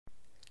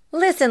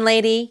Listen,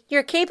 lady,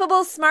 you're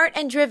capable, smart,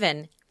 and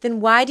driven.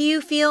 Then why do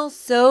you feel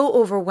so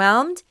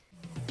overwhelmed?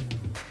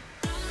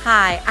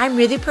 Hi, I'm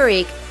Ritu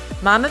Parikh,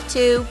 mom of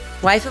two,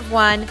 wife of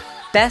one,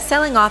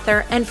 best-selling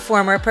author, and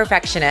former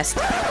perfectionist.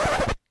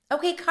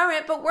 Okay,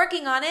 current, but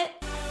working on it.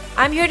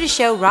 I'm here to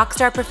show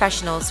rockstar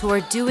professionals who are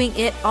doing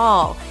it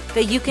all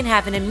that you can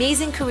have an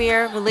amazing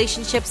career,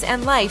 relationships,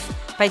 and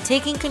life by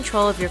taking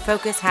control of your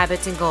focus,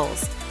 habits, and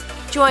goals.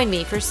 Join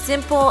me for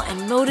simple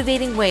and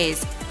motivating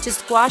ways to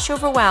squash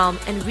overwhelm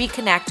and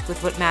reconnect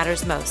with what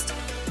matters most.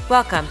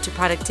 Welcome to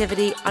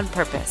Productivity on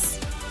Purpose.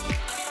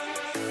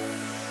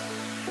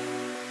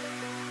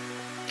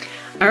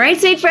 All right,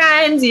 sweet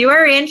friends, you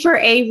are in for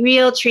a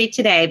real treat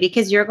today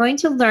because you're going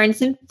to learn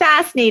some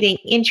fascinating,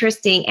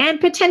 interesting, and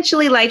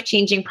potentially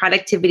life-changing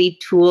productivity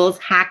tools,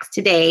 hacks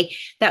today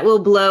that will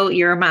blow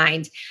your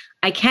mind.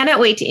 I cannot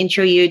wait to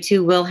intro you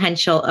to Will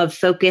Henschel of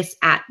Focus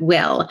at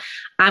Will.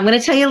 I'm going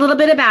to tell you a little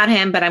bit about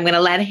him, but I'm going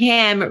to let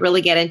him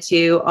really get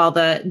into all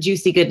the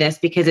juicy goodness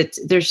because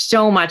there's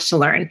so much to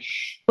learn.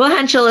 Will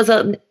Henschel is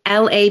an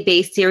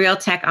LA-based serial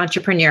tech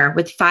entrepreneur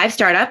with 5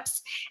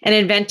 startups, an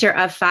inventor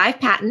of 5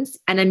 patents,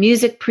 and a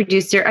music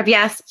producer of,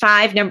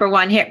 5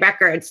 number-1 hit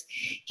records.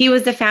 He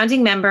was the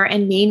founding member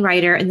and main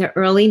writer in the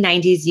early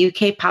 90s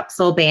UK pop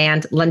soul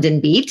band London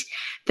Beat.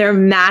 Their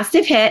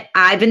massive hit,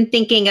 I've Been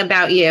Thinking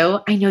About You,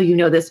 I know you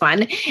know this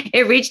one,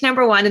 it reached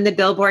number 1 in the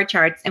Billboard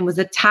charts and was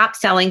a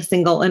top-selling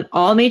single in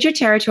all major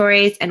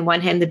territories and won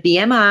him the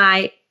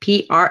BMI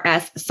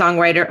PRS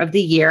Songwriter of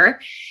the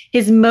Year.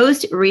 His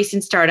most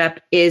recent startup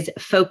is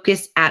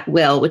Focus at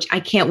Will, which I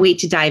can't wait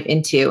to dive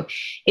into.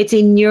 It's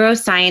a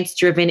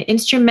neuroscience-driven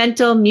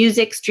instrumental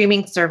music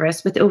streaming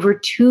service with over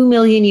 2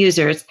 million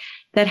users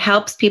that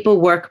helps people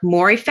work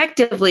more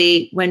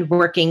effectively when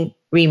working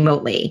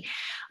remotely.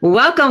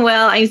 Welcome,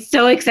 Will. I'm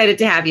so excited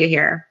to have you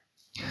here.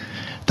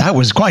 That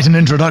was quite an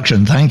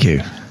introduction. Thank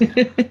you.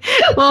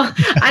 Well,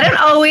 I don't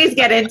always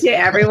get into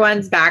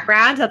everyone's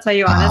background, I'll tell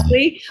you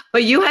honestly,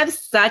 but you have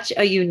such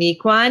a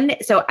unique one.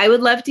 So I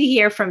would love to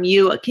hear from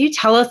you. Can you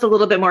tell us a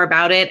little bit more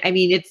about it? I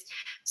mean, it's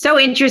so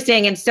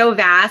interesting and so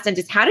vast. And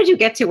just how did you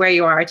get to where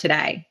you are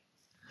today?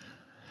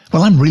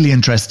 Well, I'm really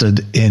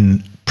interested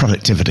in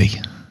productivity.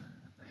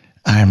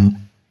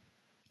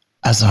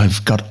 As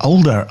I've got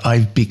older,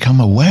 I've become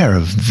aware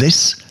of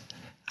this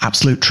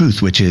absolute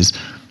truth, which is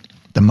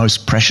the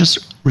most precious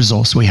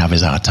resource we have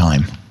is our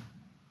time.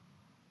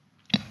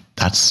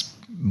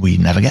 We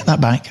never get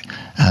that back.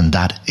 And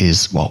that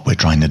is what we're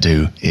trying to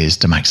do, is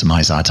to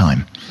maximize our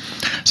time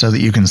so that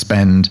you can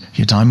spend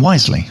your time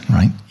wisely,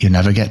 right? You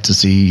never get to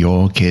see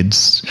your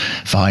kids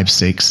 5,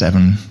 6,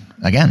 7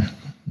 again.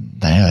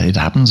 It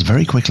happens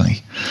very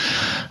quickly.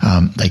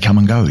 They come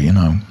and go,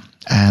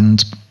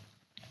 and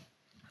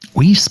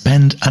we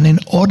spend an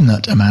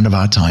inordinate amount of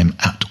our time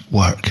at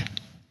work.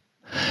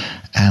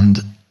 And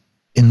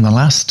in the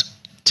last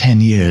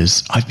 10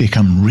 years, I've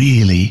become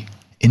really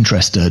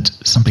interested,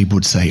 some people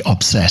would say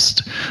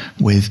obsessed,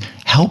 with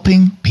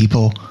helping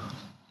people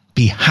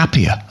be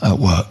happier at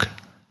work.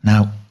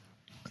 Now,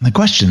 the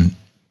question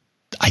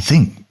I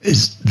think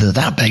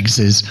that begs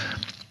is,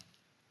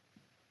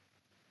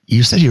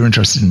 you said you're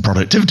interested in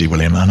productivity,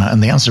 William,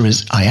 and the answer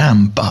is I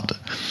am, but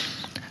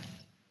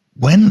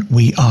when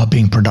we are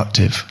being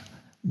productive,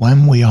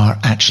 when we are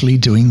actually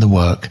doing the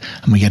work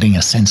and we're getting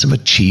a sense of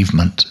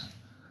achievement,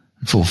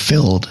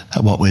 fulfilled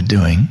at what we're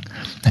doing,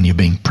 and you're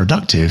being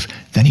productive,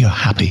 then you're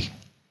happy.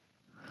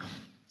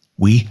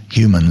 We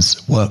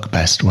humans work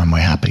best when we're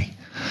happy.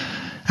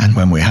 And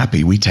when we're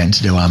happy, we tend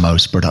to do our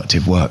most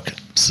productive work.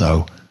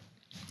 So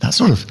that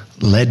sort of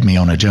led me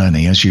on a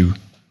journey. As you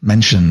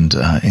mentioned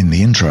in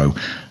the intro,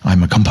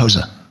 I'm a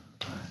composer.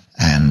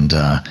 And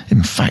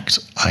in fact,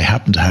 I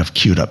happen to have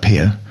queued up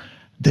here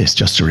this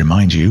just to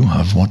remind you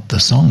of what the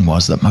song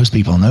was that most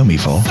people know me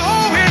for.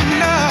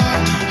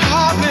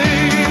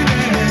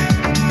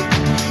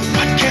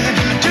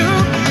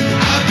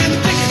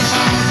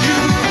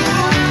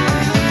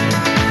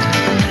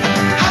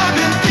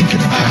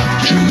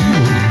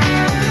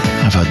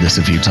 I've heard this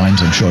a few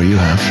times, I'm sure you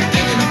have.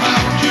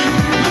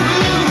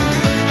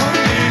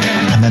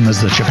 And then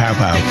there's the Chapow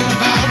Pow.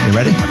 You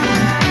ready?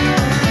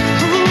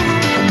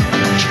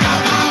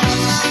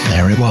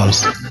 There it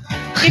was.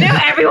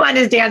 Everyone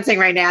is dancing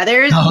right now.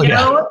 There's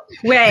no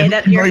way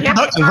that your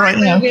hips aren't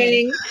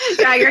moving.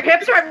 Yeah, your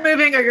hips aren't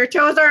moving or your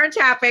toes aren't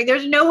tapping.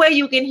 There's no way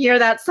you can hear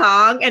that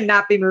song and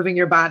not be moving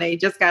your body.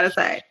 Just got to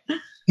say.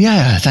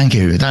 Yeah, thank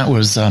you. That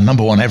was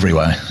number 1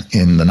 everywhere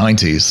in the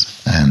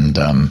 90s and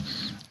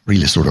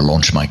really sort of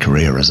launched my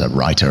career as a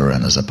writer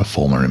and as a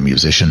performer and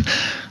musician.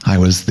 I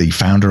was the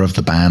founder of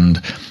the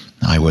band.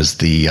 I was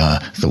the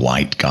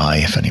white guy,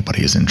 if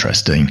anybody is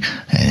interested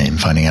in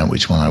finding out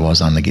which one I was.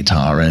 I'm the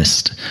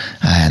guitarist.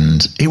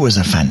 And it was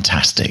a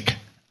fantastic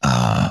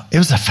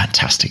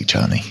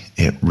journey.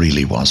 It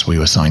really was. We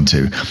were signed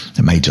to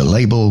a major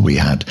label. We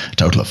had a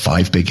total of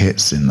 5 big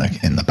hits in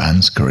the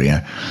band's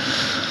career.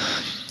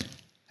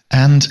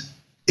 And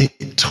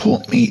it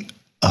taught me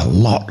a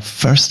lot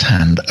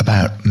firsthand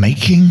about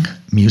making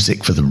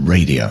music for the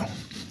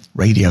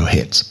radio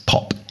hits,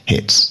 pop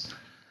hits.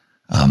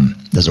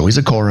 There's always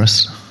a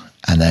chorus,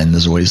 and then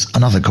there's always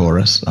another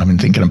chorus. I've been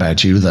thinking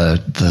about you.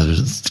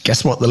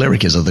 Guess what the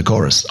lyric is of the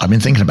chorus? I've been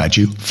thinking about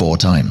you 4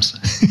 times.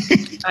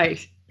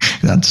 Nice.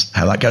 That's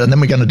how that goes. And then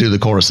we're going to do the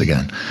chorus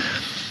again.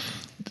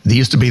 There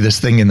used to be this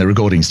thing in the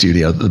recording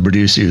studio. The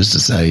producer used to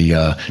say,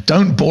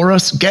 don't bore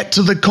us, get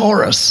to the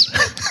chorus.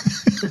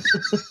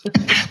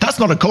 That's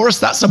not a chorus,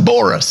 that's a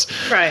chorus.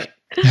 Right.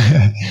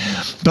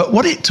 But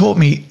what it taught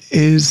me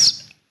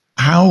is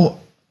how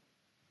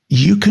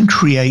you can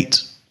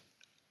create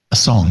a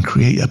song,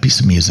 create a piece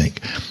of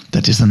music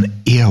that is an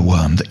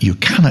earworm that you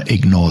cannot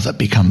ignore, that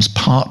becomes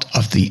part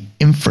of the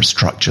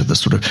infrastructure, the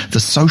sort of the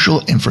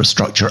social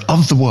infrastructure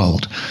of the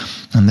world.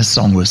 And this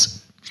song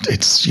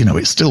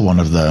it's still one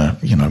of the,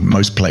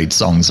 most played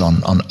songs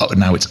on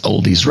now it's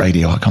oldies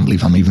radio. I can't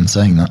believe I'm even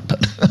saying that,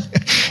 but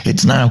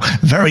it's now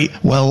very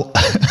well,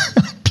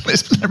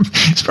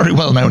 it's very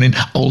well known in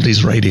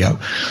oldies radio.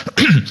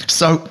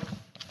 So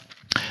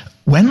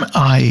when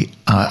I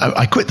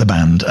quit the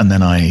band and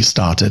then I'm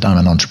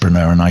an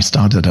entrepreneur and I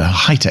started a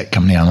high-tech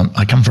company.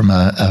 I come from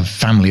a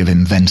family of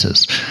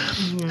inventors.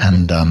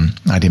 And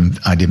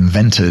I'd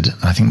invented,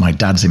 I think my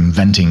dad's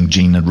inventing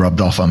gene had rubbed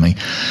off on me.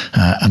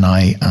 And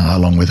I,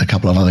 along with a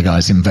couple of other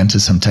guys,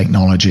 invented some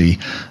technology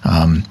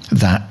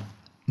that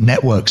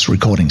networks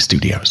recording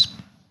studios.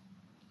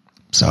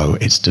 So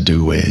it's to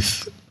do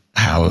with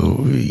how,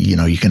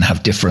 you can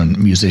have different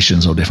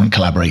musicians or different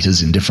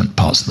collaborators in different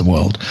parts of the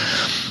world.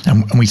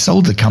 And we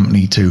sold the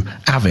company to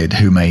Avid,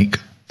 who make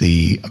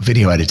the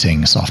video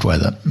editing software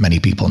that many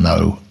people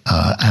know,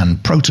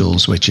 and Pro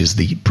Tools, which is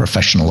the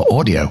professional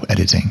audio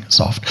editing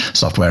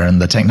software.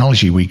 And the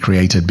technology we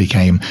created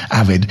became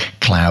Avid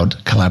Cloud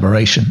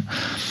Collaboration.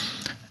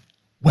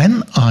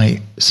 When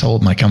I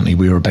sold my company,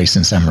 we were based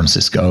in San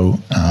Francisco.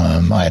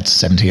 I had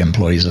 70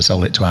 employees. I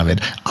sold it to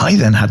Avid. I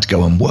then had to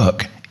go and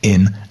work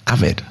in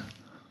Avid.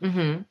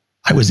 Mm-hmm.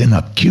 I was in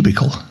a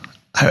cubicle.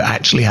 I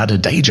actually had a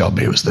day job.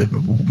 It was the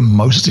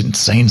most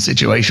insane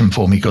situation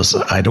for me because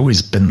I'd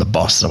always been the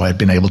boss, so I'd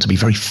been able to be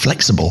very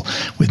flexible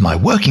with my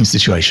working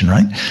situation,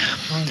 right?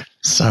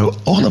 So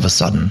all of a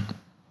sudden,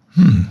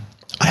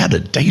 I had a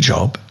day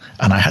job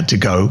and I had to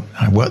go.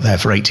 I worked there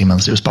for 18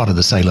 months. It was part of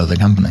the sale of the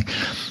company.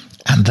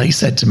 And they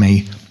said to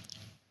me,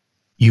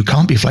 you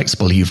can't be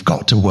flexible. You've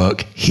got to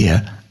work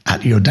here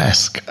at your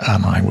desk.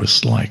 And I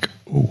was like,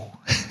 oh,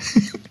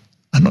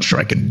 I'm not sure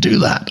I can do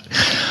that.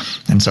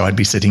 And so I'd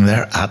be sitting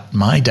there at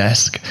my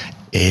desk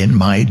in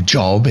my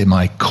job, in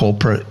my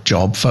corporate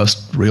job,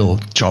 first real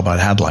job I'd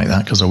had like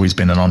that, because I've always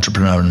been an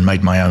entrepreneur and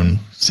made my own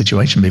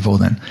situation before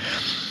then.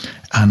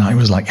 And I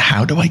was like,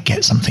 how do I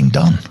get something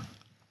done?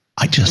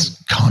 I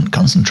just can't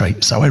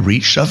concentrate. So I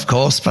reached, of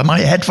course, for my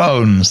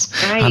headphones.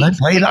 Right. And I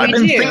played, I've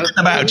been thinking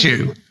about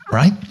you,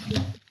 right?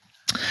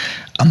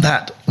 And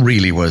that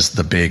really was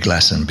the big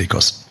lesson,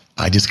 because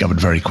I discovered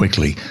very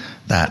quickly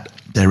that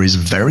there is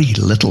very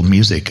little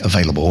music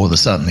available, or there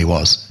certainly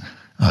was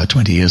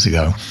 20 years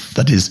ago,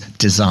 that is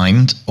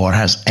designed or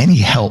has any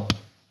help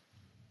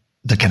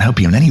that can help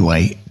you in any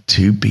way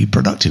to be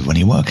productive when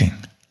you're working.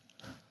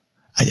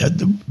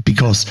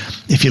 Because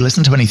if you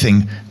listen to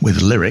anything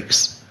with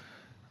lyrics,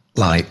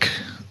 like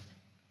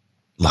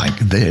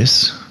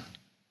this,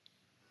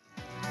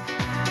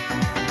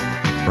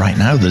 right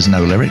now there's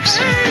no lyrics.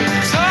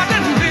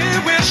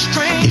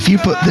 If you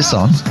put this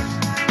on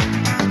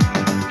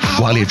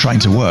while you're trying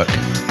to work,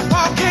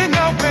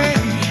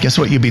 guess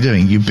what you'd be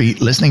doing? You'd be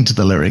listening to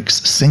the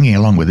lyrics, singing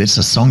along with it. It's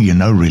a song you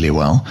know really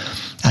well.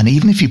 And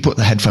even if you put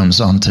the headphones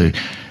on to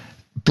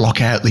block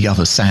out the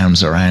other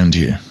sounds around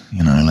you,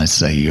 let's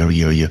say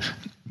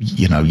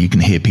you can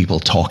hear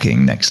people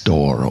talking next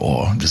door,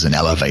 or there's an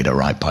elevator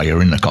right by you,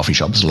 or in the coffee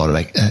shop, there's a lot of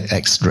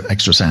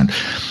extra sound.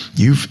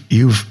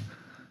 You've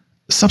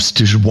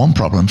substituted one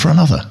problem for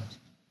another.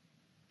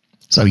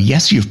 So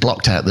yes, you've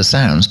blocked out the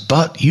sounds,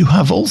 but you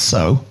have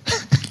also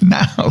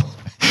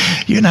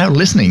you're now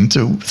listening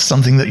to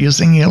something that you're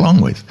singing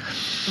along with.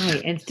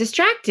 Right, and it's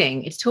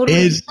distracting. It's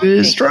totally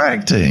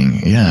distracting.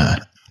 Yeah.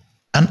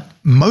 And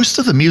most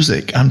of the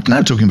music, I'm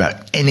now talking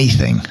about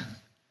anything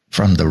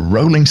from the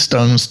Rolling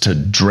Stones to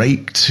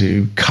Drake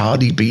to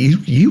Cardi B,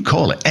 you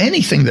call it,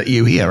 anything that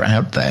you hear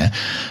out there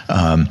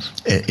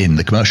in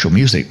the commercial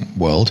music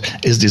world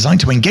is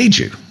designed to engage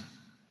you.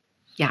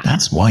 Yeah.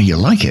 That's why you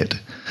like it.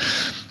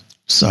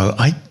 So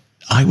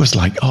I was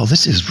like, oh,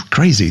 this is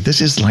crazy.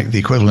 This is like the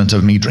equivalent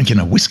of me drinking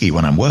a whiskey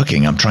when I'm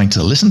working. I'm trying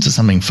to listen to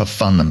something for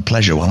fun and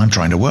pleasure while I'm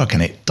trying to work,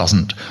 and it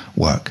doesn't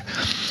work.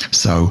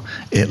 So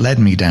it led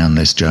me down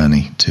this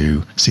journey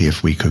to see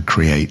if we could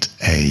create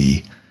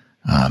a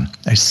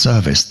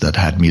service that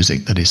had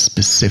music that is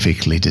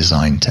specifically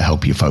designed to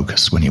help you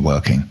focus when you're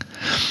working.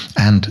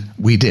 And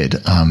we did.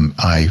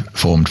 I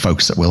formed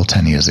Focus at Will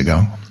 10 years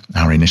ago.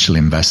 Our initial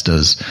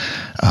investors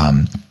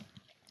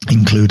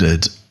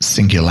included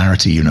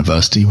Singularity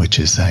University, which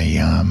is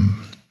an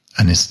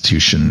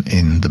institution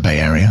in the Bay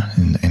Area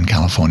in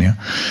California.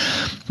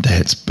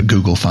 It's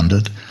Google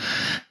funded.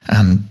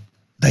 And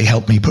they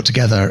helped me put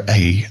together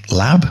a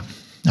lab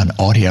an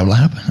audio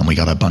lab, and we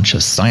got a bunch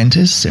of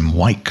scientists in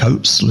white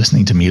coats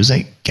listening to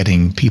music,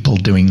 getting people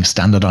doing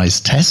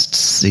standardized tests,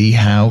 see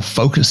how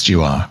focused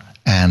you are.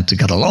 And to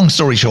cut a long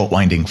story short,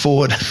 winding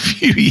forward a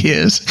few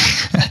years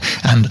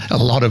and a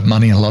lot of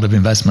money, a lot of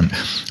investment,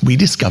 we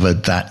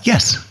discovered that,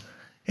 yes,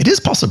 it is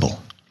possible.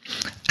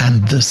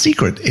 And the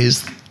secret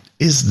is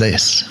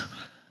this.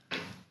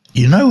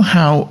 You know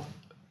how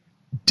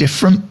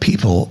different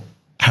people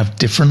have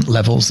different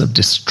levels of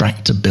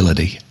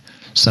distractibility.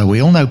 So we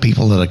all know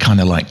people that are kind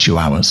of like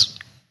chihuahuas,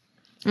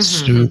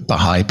 super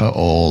hyper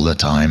all the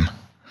time.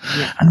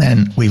 Yeah. And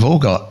then we've all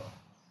got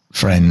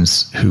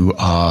friends who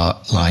are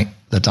like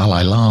the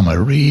Dalai Lama,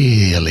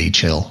 really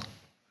chill.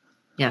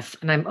 Yes.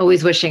 And I'm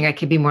always wishing I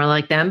could be more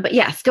like them. But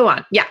yes, go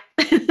on. Yeah.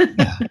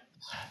 Yeah.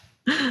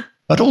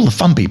 But all the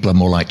fun people are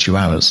more like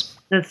chihuahuas.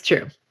 That's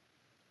true.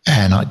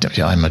 And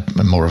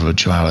I'm more of a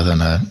chihuahua than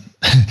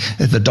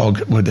the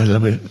dog.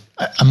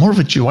 I'm more of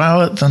a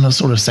chihuahua than a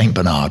sort of Saint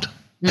Bernard.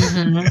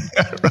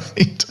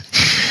 Right.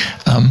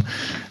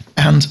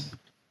 And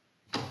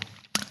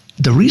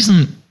the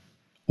reason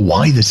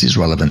why this is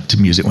relevant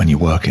to music when you're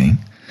working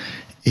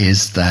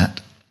is that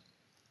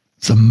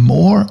the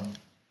more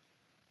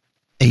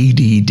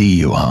ADD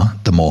you are,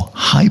 the more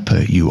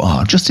hyper you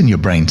are, just in your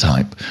brain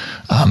type,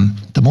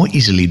 the more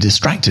easily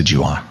distracted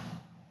you are.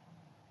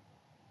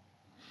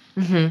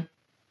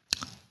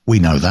 We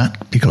know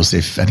that because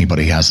if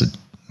anybody has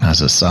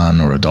a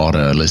son or a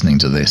daughter listening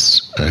to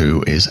this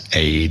who is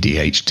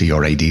ADHD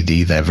or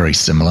ADD, they're very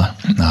similar.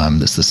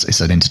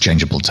 It's an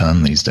interchangeable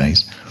term these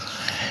days.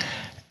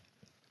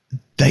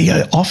 They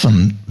are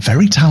often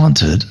very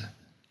talented,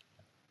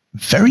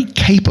 very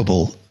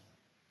capable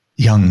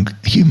young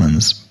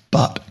humans,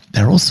 but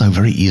they're also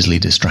very easily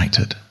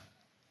distracted.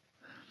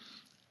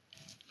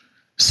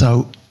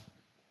 So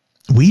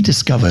we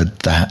discovered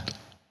that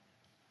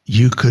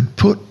you could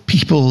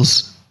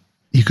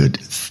you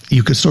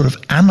could sort of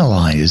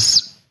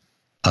analyze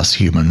us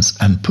humans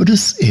and put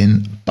us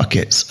in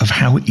buckets of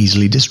how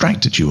easily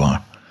distracted you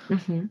are.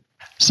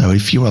 So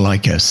if you were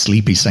like a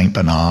sleepy Saint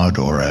Bernard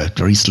or a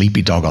very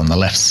sleepy dog on the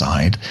left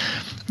side,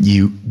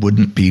 you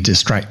wouldn't be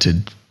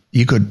distracted.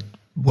 You could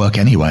work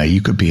anywhere.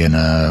 You could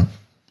have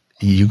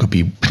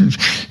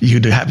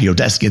your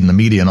desk in the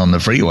median on the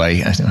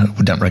freeway. I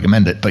don't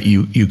recommend it, but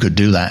you could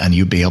do that and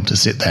you'd be able to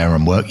sit there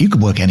and work. You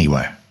could work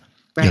anywhere.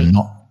 Right. You're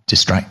not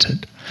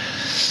distracted.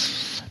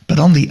 But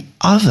on the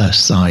other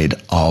side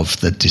of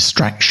the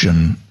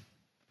distraction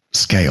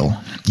scale,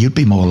 you'd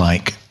be more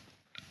like,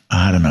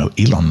 I don't know,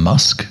 Elon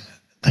Musk.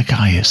 The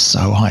guy is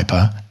so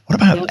hyper. What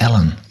about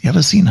Ellen? You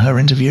ever seen her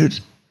interviewed?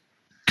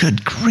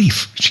 Good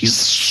grief. She's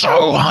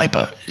so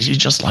hyper. She's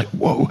just like,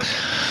 whoa.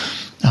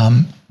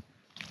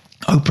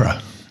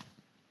 Oprah.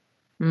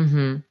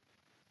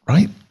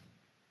 Right?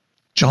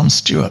 Jon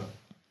Stewart.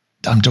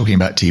 I'm talking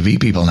about TV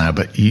people now,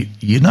 but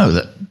you know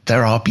that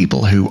there are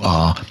people who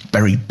are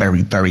very,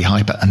 very, very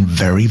hyper and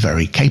very,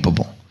 very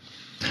capable.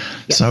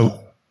 Yes. So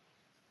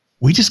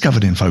we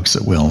discovered in Focus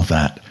at Will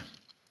that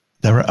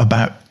there are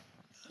about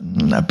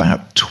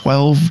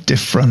 12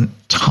 different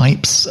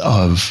types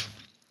of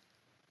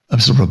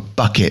sort of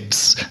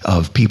buckets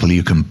of people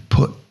you can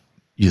put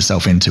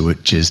yourself into,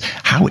 which is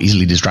how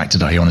easily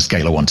distracted are you on a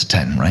scale of 1 to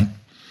 10, right?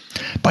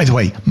 By the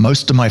way,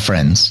 most of my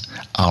friends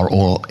are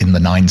all in the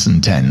 9s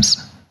and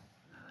 10s.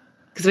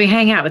 Because we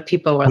hang out with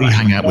people.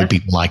 Hang out with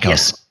people like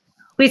us.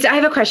 Wait, so I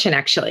have a question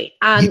actually.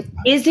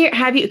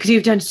 Because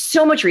you've done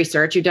so much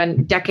research, you've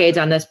done decades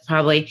on this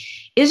probably.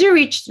 Is your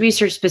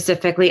research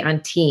specifically on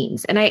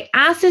teens? And I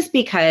ask this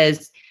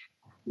because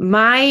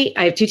I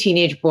have 2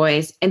 teenage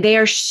boys and they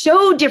are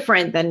so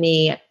different than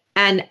me.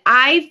 And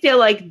I feel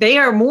like they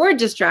are more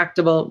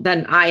distractible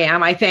than I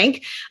am, I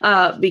think,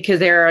 because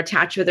they're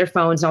attached with their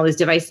phones and all these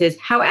devices.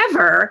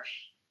 However,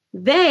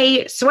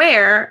 they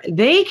swear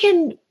they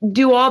can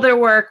do all their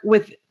work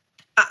with,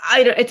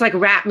 it's like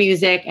rap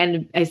music,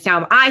 and I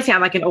sound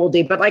like an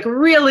oldie, but like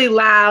really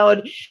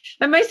loud.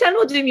 And my son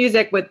will do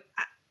music with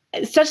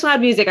such loud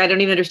music, I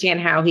don't even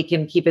understand how he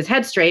can keep his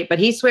head straight, but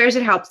he swears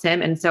it helps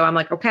him. And so I'm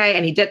like, okay.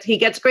 And he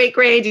gets great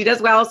grades. He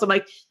does well. So I'm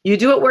like, you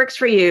do what works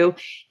for you.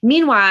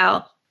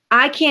 Meanwhile,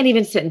 I can't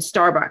even sit in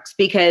Starbucks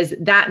because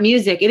that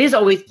music, it is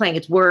always playing.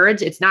 It's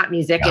words. It's not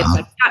music. It's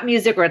like pop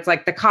music, or it's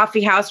like the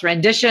coffee house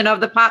rendition of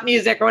the pop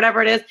music or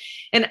whatever it is.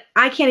 And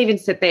I can't even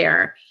sit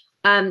there.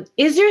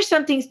 Is there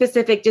something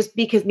specific, just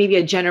because maybe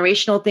a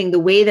generational thing, the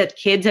way that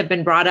kids have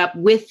been brought up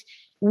with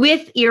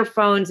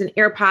earphones and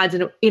AirPods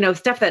and,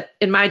 stuff that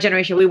in my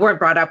generation we weren't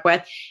brought up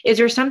with? Is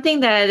there something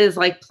that is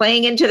like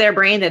playing into their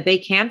brain that they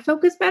can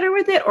focus better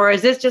with it? Or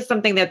is this just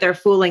something that they're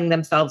fooling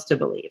themselves to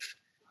believe?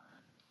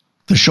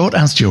 The short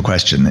answer to your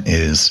question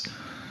is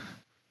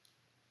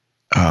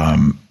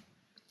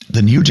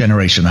the new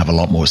generation have a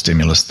lot more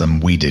stimulus than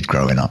we did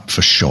growing up,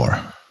 for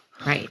sure.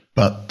 Right.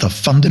 But the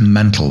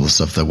fundamentals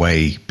of the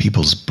way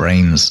people's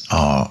brains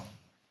are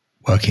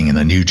working in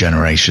the new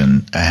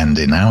generation and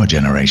in our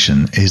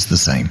generation is the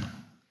same.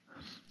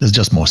 There's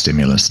just more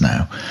stimulus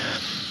now.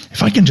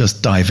 If I can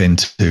just dive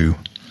into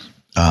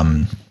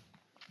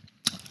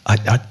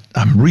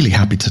I'm really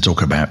happy to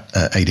talk about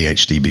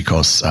ADHD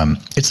because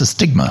it's a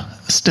stigma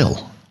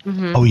still.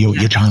 Mm-hmm. Oh,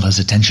 your child has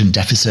attention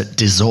deficit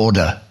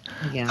disorder.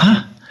 Yeah.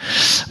 Huh?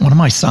 One of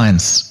my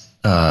science,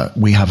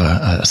 we have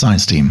a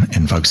science team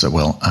in Focus at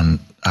Will, and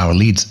our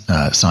lead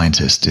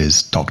scientist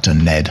is Dr.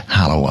 Ned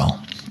Hallowell,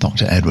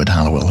 Dr. Edward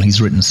Hallowell.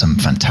 He's written some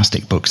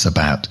fantastic books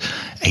about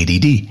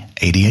ADD,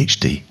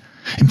 ADHD.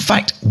 In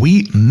fact,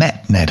 we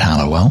met Ned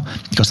Hallowell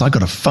because I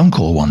got a phone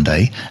call one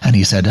day and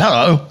he said,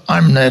 "Hello,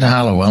 I'm Ned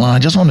Hallowell. I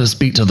just wanted to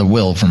speak to the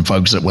Will from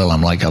Focus at Will."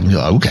 I'm like,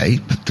 okay,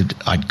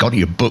 I got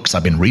your books.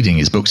 I've been reading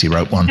his books. He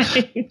wrote one,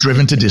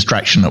 Driven to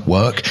Distraction at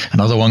Work,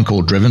 another one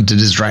called Driven to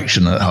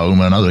Distraction at Home,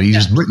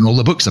 he's written all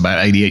the books about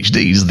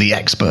ADHD. He's the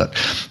expert.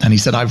 And he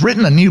said, "I've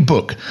written a new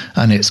book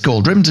and it's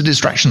called Driven to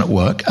Distraction at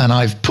Work, and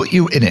I've put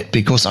you in it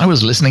because I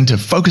was listening to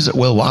Focus at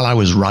Will while I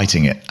was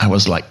writing it." I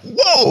was like,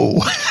 whoa.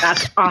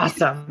 That's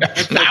awesome.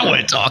 Now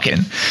we're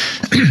talking.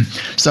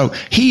 So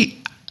he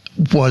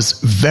was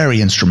very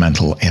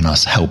instrumental in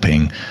us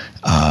helping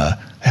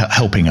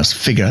us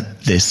figure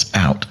this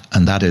out.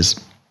 And that is,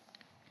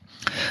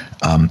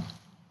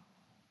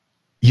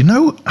 you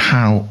know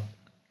how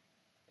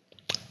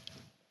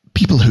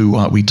people who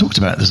are, we talked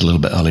about this a little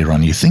bit earlier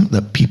on, you think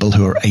that people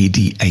who are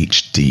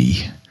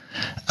ADHD,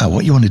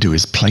 what you want to do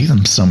is play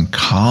them some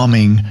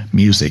calming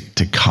music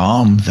to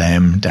calm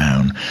them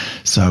down.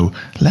 So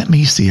let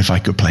me see if I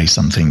could play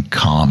something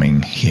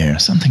calming here,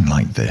 something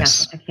like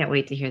this. Yeah, I can't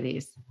wait to hear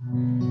these.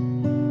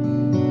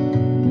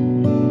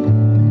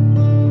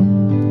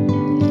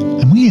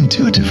 And we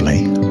intuitively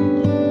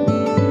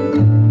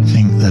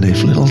think that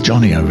if little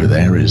Johnny over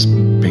there is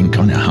being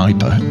kind of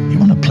hyper, you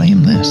want to play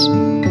him this.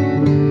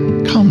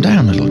 Calm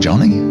down, little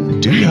Johnny.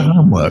 Do your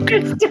homework.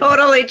 It's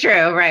totally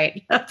true,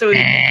 right? That's what we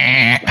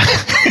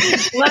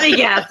let me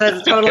guess.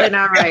 That's totally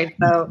not right.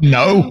 So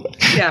no,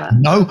 yeah,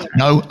 no,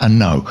 and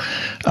no.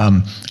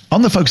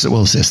 On the Focus at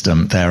Will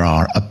system, there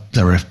are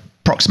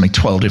approximately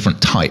 12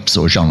 different types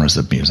or genres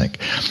of music,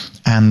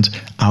 and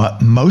our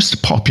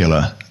most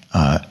popular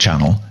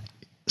channel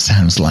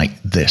sounds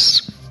like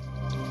this.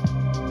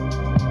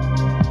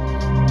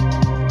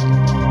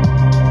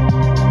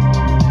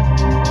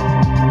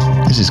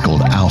 This is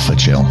called Alpha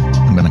Chill.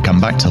 I'm going to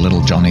come back to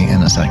little Johnny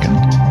in a second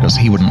because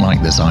he wouldn't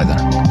like this either.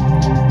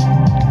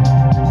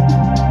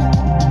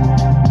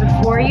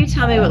 Before you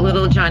tell me what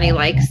little Johnny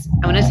likes,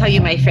 I want to tell you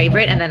my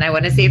favorite, and then I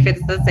want to see if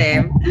it's the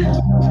same.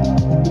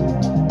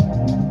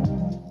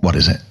 What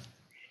is it?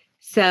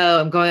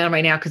 So I'm going on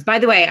right now because, by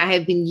the way, I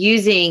have been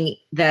using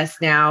this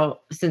now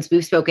since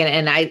we've spoken,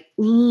 and I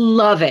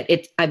love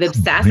it. I'm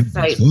obsessed,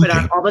 so I put it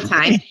on all the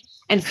time.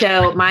 And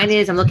so mine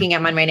is, I'm looking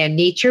at mine right now,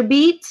 Nature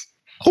Beat.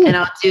 Oh. And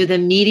I'll do the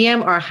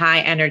medium or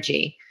high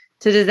energy.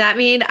 So does that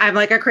mean I'm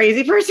like a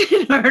crazy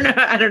person or no?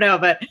 I don't know,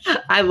 but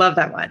I love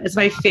that one. It's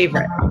my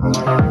favorite.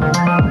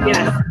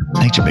 Yes.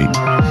 Nature Beat.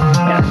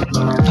 Yeah.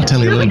 I'll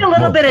tell you like a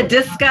little bit of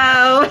disco,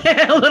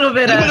 a little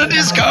bit of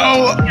disco.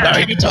 Yeah, now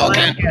you're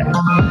talking.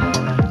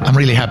 I'm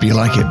really happy you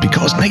like it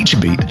because Nature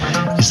Beat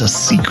is a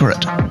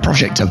secret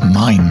project of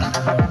mine.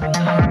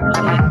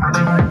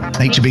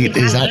 Nature Beat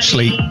is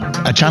actually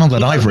a channel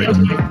that I've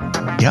written.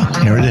 Yeah,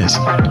 here it is.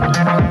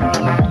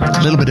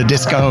 A little bit of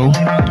disco.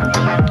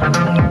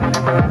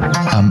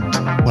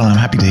 Well, I'm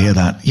happy to hear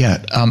that. Yeah,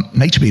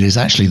 Nature Beat is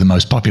actually the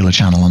most popular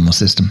channel on the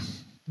system.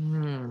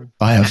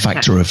 By a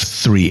factor of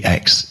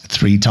 3x,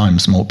 3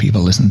 times more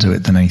people listen to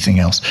it than anything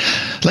else.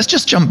 Let's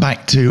just jump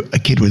back to a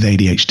kid with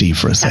ADHD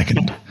for a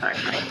second.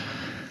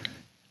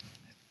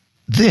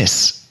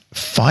 This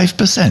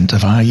 5%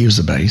 of our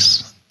user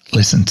base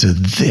listen to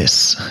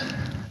this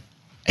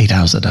 8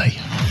 hours a day.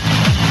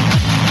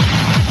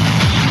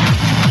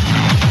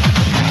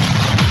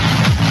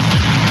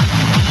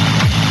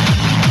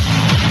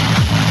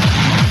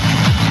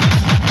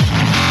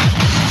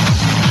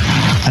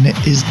 And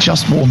it is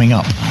just warming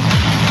up.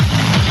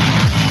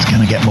 It's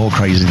going to get more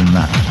crazy than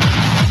that.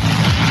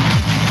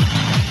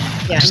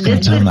 Yeah,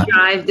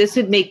 this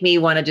would make me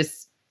want to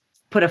just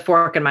put a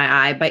fork in my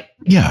eye. But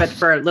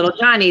for little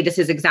Johnny, this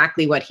is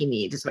exactly what he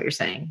needs, is what you're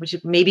saying, which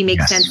maybe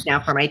makes sense now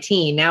for my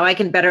teen. Now I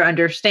can better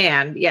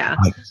understand. Yeah.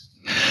 Right.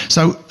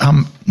 So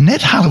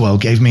Ned Hallowell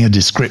gave me a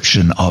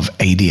description of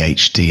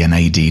ADHD and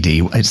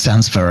ADD. It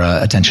stands for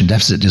attention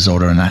deficit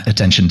disorder and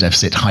attention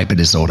deficit hyper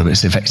disorder, but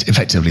it's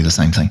effectively the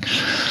same thing.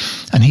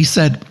 And he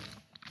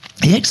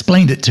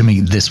explained it to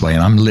me this way,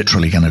 and I'm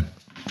literally going to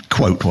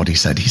quote what he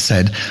said. He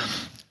said,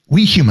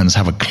 "We humans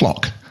have a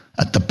clock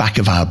at the back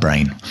of our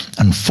brain,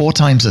 and 4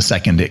 times a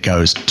second it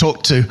goes,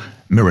 talk to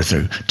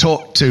Mirithu,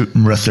 talk to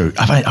Mirithu."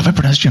 Have I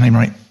pronounced your name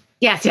right?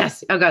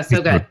 Yes. Oh, God,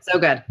 so good.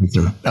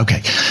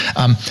 Okay.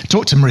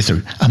 Talk to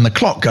Mirithu. And the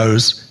clock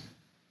goes,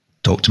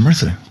 talk to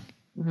Mirithu.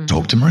 Mm-hmm.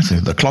 Talk to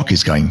Mirithu. The clock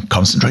is going,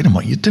 concentrate on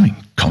what you're doing.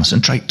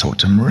 Concentrate, talk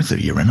to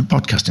Mirithu. You're in a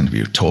podcast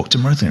interview. Talk to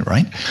Mirithu,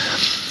 right?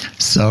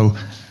 So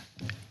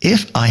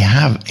if I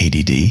have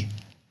ADD,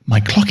 my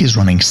clock is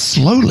running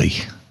slowly,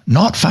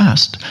 not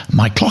fast.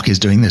 My clock is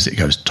doing this. It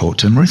goes, talk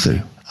to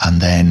Mirithu.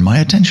 And then my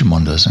attention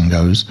wanders and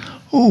goes,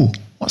 oh,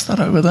 what's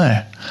that over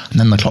there? And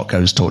then the clock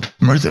goes, talk to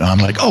Murthu. And I'm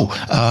like,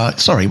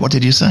 sorry, what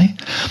did you say?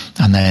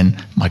 And then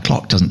my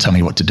clock doesn't tell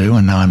me what to do.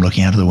 And now I'm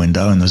looking out of the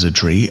window and there's a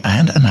tree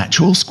and an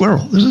actual squirrel.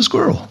 There's a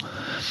squirrel.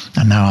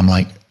 And now I'm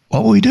like,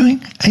 what were we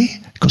doing?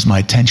 Because my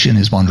attention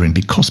is wandering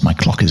because my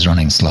clock is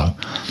running slow.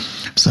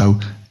 So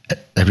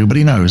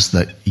everybody knows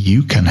that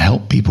you can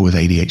help people with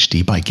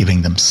ADHD by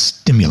giving them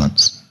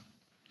stimulants.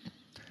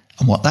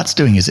 And what that's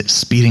doing is it's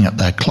speeding up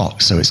their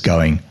clock. So it's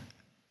going,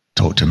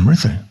 talk to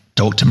Murthu,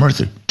 talk to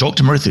Murthu, talk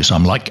to Murthu. So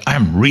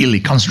I'm really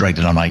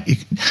concentrated.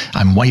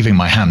 I'm waving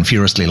my hand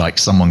furiously like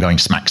someone going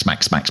smack,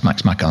 smack, smack, smack,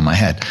 smack on my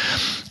head.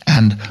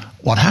 And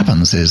what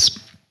happens is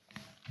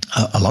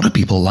a lot of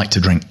people like to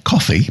drink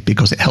coffee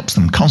because it helps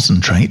them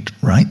concentrate,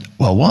 right?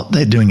 Well, what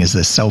they're doing is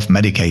they're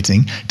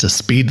self-medicating to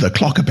speed the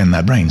clock up in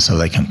their brain so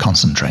they can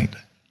concentrate.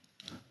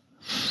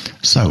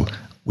 So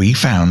we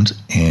found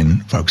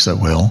in Focus at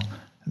Will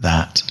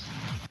that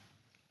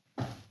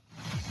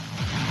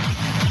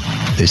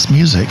this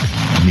music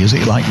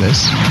like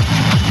this,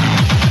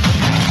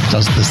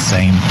 does the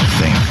same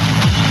thing.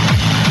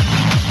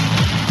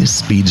 This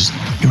speeds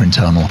your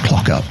internal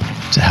clock up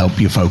to help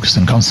you focus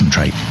and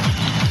concentrate.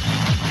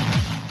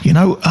 You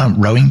know,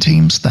 rowing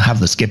teams that have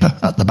the skipper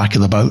at the back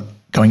of the boat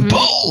going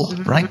pull,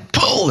 right?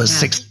 Pull. There's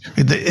six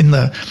I'm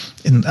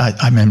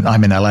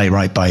in LA,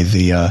 right by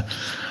the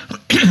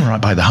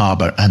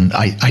harbor, and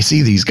I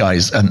see these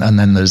guys, and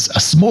then there's a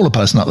smaller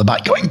person at the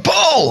back going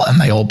pull,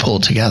 and they all pull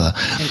together.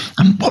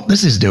 And what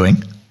this is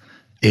doing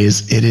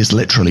is it is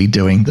literally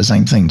doing the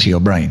same thing to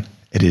your brain.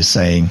 It is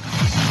saying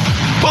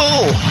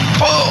pull,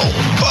 pull,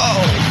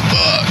 pull,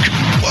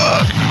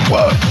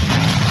 work.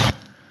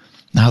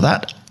 Now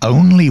that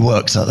only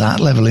works at that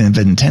level of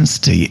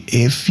intensity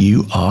if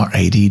you are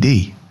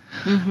ADD,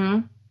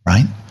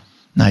 right?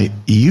 Now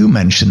you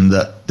mentioned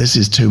that this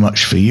is too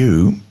much for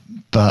you,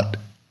 but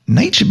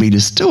Nature Beat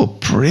is still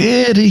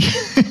pretty.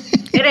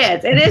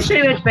 It is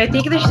pretty much, but I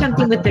think there's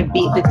something with the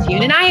beat that's you.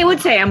 And I would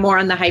say I'm more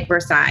on the hyper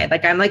side.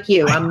 Like I'm like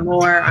you. I'm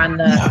more on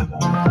the,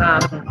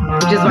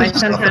 which is why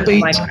sometimes I'm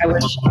like, I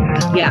wish,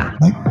 yeah.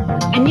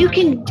 And you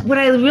can, what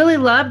I really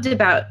loved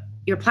about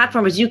your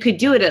platform is you could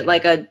do it at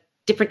like a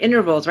different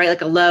intervals, right?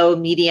 Like a low,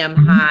 medium,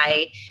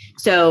 high.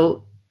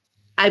 So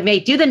I may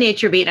do the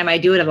Nature Beat and I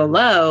might do it at a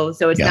low.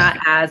 So it's not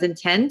as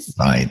intense.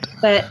 Right.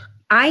 But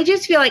I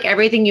just feel like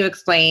everything you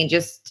explain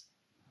just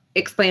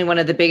explain one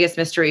of the biggest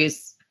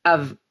mysteries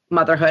of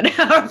motherhood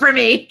for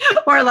me,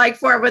 or like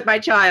with my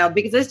child,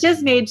 because it's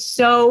just made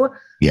so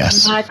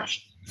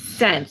much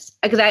sense.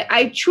 Because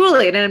I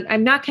truly, and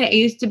I'm not I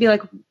used to be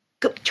like,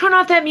 turn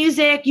off that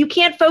music. You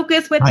can't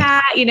focus with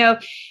that, you know,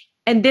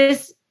 and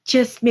this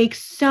just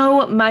makes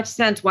so much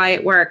sense why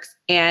it works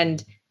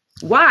and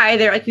why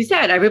they're, like you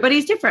said,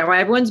 everybody's different, why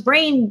everyone's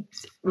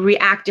brains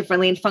react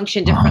differently and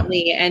function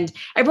differently. And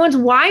everyone's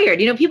wired.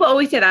 You know, people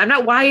always say that I'm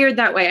not wired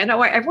that way. I'm not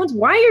wired. Everyone's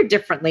wired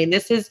differently. And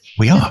this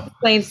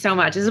explains so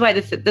much. This is why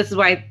this is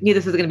why I knew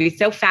this was going to be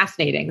so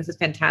fascinating. This is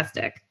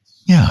fantastic.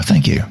 Yeah.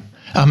 Thank you.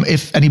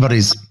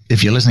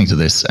 If you're listening to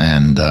this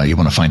and you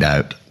want to find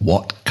out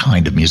what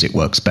kind of music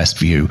works best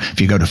for you, if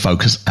you go to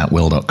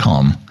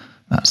focusatwill.com,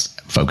 that's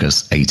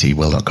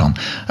focusatwill.com.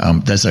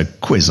 There's a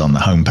quiz on the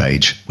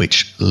homepage,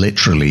 which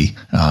literally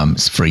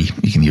is free.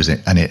 You can use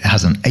it. And it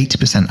has an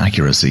 80%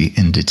 accuracy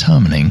in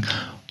determining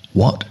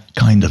what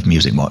kind of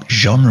music, what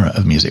genre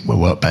of music will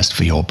work best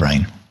for your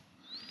brain.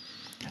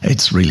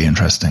 It's really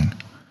interesting.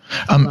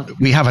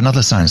 We have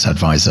another science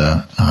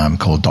advisor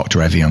called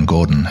Dr. Evian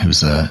Gordon,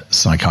 who's a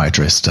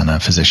psychiatrist and a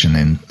physician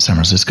in San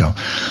Francisco.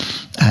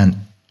 And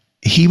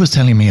he was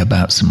telling me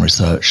about some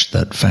research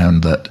that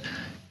found that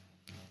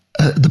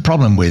the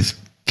problem with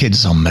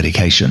kids on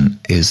medication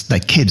is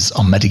that kids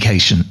on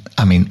medication,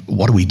 I mean,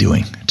 what are we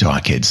doing to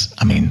our kids?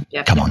 I mean,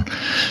 come on.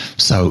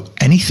 So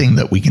anything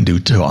that we can do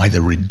to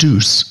either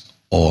reduce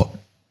or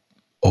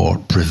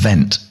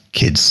prevent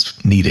kids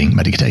needing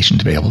medication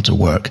to be able to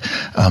work.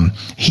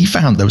 He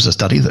found there was a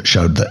study that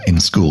showed that in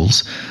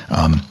schools,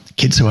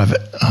 kids who have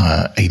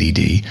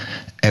ADD,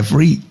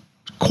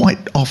 quite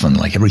often,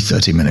 like every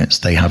 30 minutes,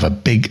 they have a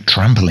big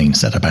trampoline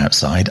set up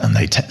outside and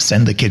they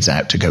send the kids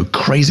out to go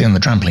crazy on the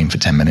trampoline for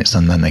 10 minutes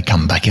and then they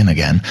come back in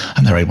again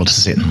and they're able to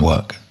sit and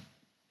work.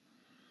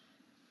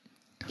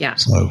 Yeah.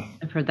 So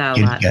I've heard that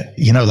a lot.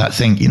 You know that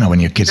thing, when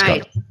your kids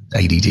got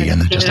ADD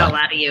and they're just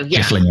like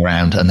shuffling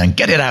around and then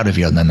get it out of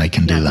you and then they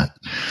can do that.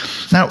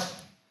 Now,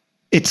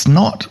 it's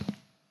not...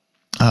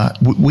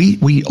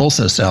 we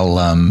also sell,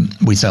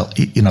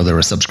 there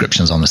are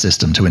subscriptions on the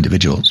system to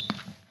individuals.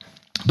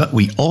 But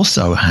we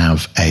also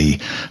have a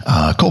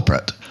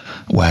corporate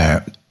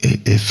where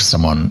if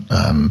someone,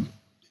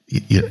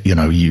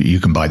 you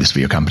can buy this for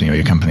your company or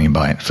your company can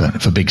buy it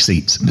for big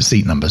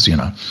seat numbers,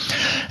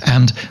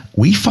 And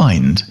we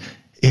find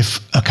if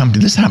a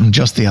company, this happened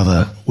just the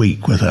other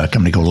week with a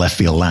company called Left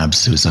Field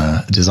Labs, who's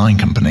a design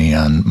company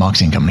and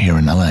marketing company here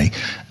in LA,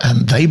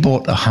 and they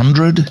bought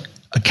 100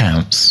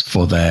 accounts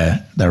for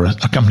they're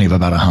a company of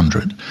about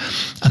 100.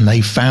 And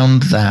they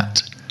found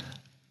that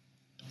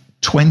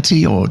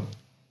 20 or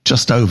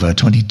just over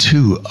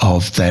 22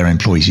 of their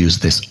employees use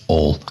this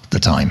all the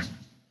time.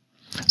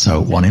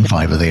 So 1 in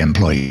 5 of the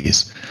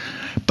employees.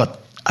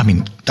 But I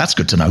mean, that's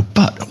good to know.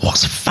 But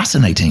what's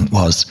fascinating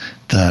was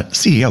the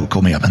CEO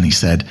called me up and he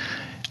said,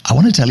 I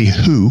want to tell you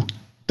who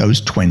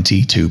those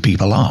 22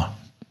 people are.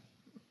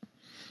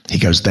 He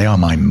goes, they are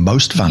my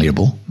most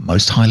valuable,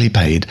 most highly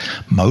paid,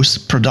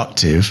 most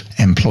productive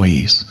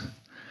employees.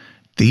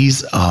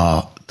 These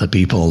are the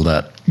people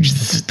that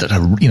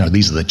are,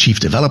 these are the chief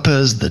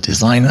developers, the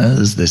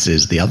designers, this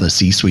is the other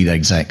C-suite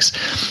execs.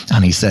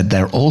 And he said,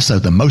 they're also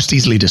the most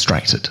easily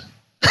distracted.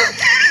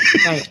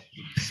 Right.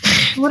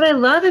 What I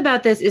love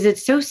about this is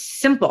it's so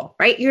simple,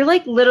 right? You're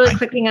like literally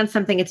clicking on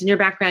something. It's in your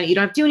background. You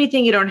don't have to do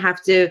anything. You don't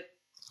have to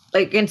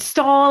like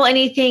install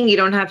anything. You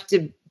don't have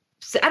to,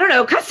 I don't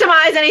know,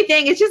 customize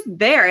anything. It's just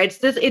there. It's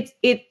this,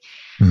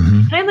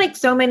 kind of like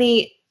so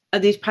many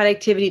of these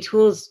productivity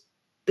tools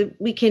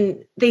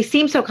that they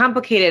seem so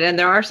complicated, and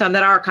there are some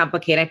that are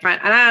complicated.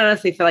 I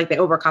honestly feel like they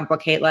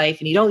overcomplicate life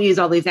and you don't use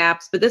all these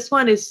apps, but this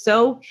one is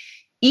so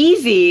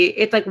easy.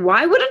 It's like,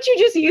 why wouldn't you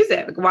just use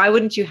it? Like, why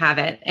wouldn't you have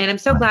it? And I'm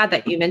so glad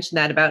that you mentioned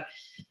that about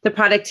the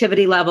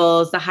productivity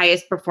levels, the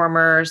highest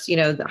performers,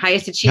 the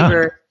highest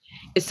achiever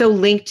is so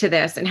linked to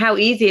this. And how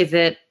easy is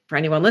it for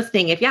anyone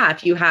listening? If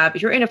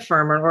you're in a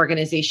firm or an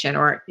organization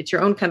or it's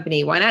your own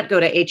company, why not go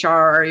to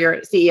HR or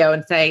your CEO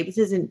and say, this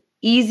is an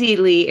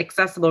easily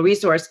accessible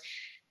resource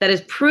that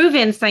is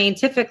proven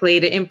scientifically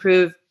to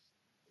improve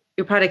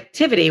your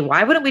productivity.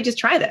 Why wouldn't we just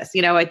try this?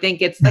 I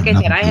think it's like I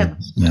said, I have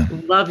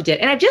loved it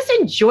and I've just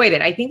enjoyed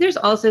it. I think there's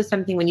also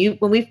something when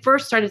we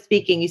first started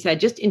speaking, you said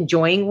just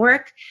enjoying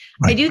work.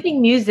 Right. I do think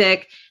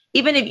music,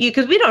 even if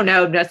because we don't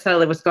know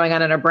necessarily what's going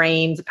on in our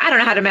brains. I don't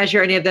know how to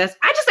measure any of this.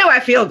 I just know I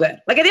feel good.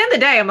 Like at the end of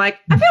the day, I'm like,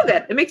 I feel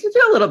good. It makes me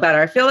feel a little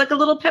better. I feel like a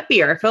little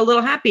peppier. I feel a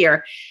little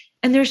happier.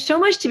 And there's so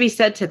much to be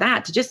said to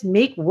that, to just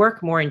make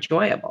work more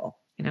enjoyable.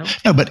 No,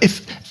 but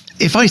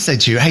if I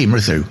said to you, hey,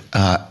 Mrithu,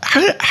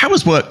 how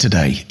was work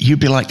today? You'd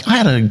be like, I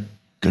had a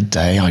good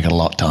day. I got a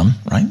lot done,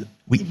 right?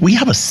 We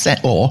have a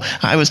set, or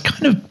I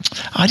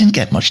didn't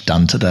get much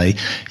done today.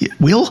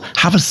 We'll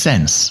have a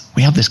sense.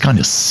 We have this kind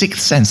of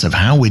sixth sense of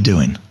how we're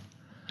doing.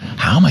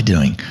 How am I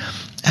doing?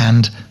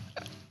 And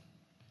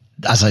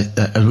as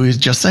I was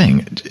just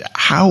saying,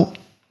 how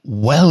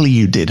well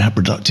you did, how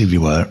productive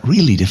you were,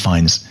 really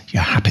defines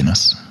your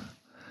happiness.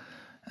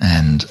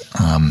 And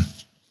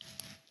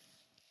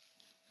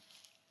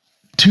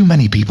too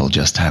many people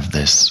just have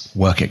this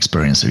work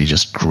experience of you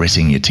just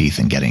gritting your teeth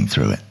and getting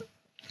through it.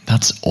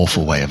 That's an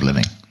awful way of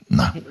living.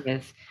 No. It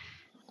is.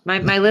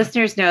 My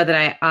listeners know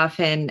that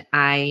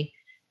I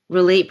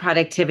relate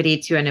productivity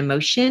to an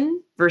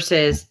emotion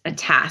versus a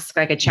task,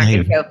 like a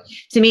check-in. So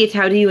to me, it's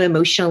how do you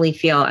emotionally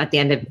feel at the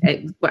end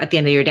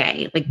of your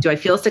day? Like, do I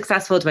feel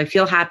successful? Do I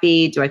feel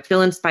happy? Do I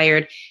feel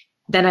inspired?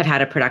 Then I've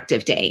had a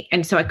productive day.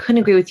 And so I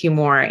couldn't agree with you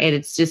more. And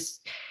it's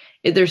just,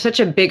 there's such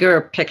a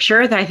bigger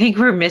picture that I think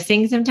we're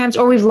missing sometimes,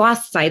 or we've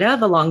lost sight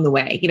of along the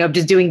way,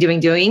 just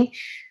doing,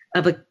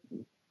 of like,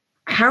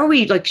 how are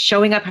we like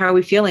showing up? How are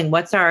we feeling?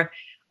 What's our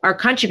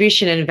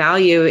contribution and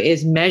value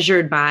is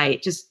measured by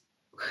just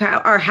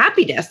our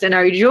happiness and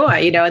our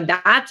joy, and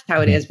that's how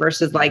it is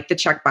versus like the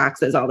check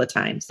boxes all the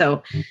time.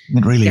 So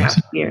it really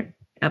is.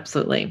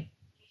 Absolutely.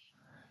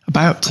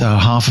 About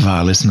half of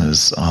our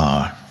listeners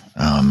are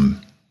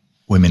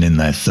women in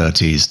their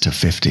 30s to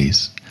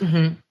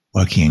 50s,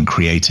 working in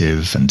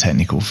creative and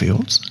technical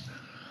fields.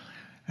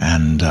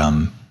 And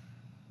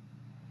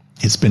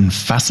it's been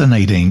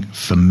fascinating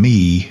for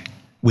me.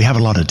 We have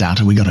a lot of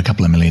data. We got a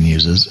couple of million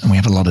users, and we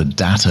have a lot of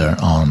data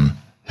on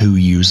who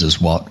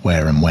uses what,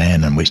 where and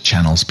when, and which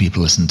channels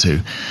people listen to.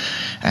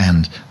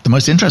 And the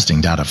most interesting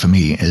data for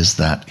me is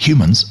that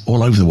humans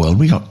all over the world,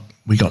 we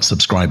got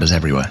subscribers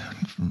everywhere.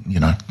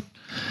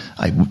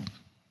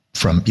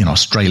 From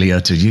Australia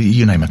to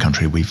you name a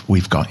country,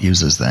 we've got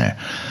users there.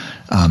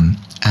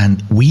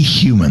 And we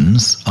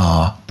humans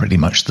are pretty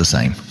much the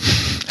same.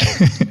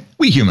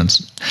 We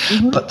humans.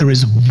 But there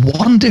is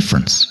one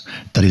difference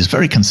that is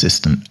very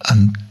consistent,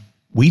 and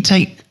we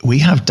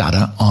have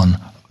data on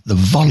the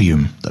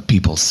volume that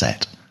people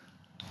set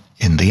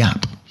in the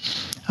app.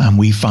 And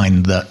we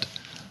find that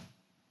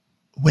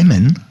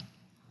women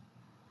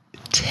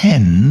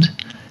tend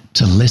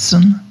to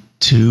listen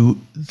to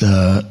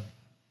the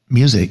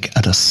music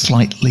at a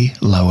slightly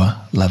lower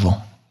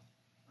level.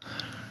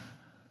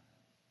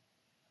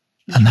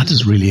 And that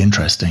is really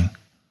interesting.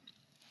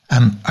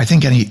 And I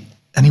think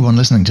anyone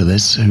listening to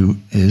this who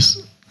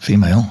is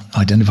female,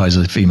 identifies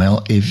as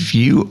female, if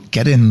you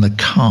get in the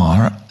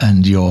car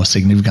and your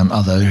significant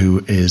other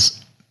who is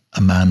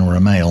a man or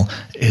a male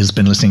has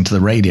been listening to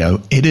the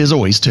radio, it is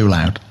always too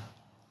loud.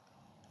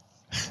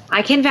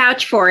 I can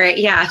vouch for it.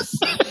 Yes.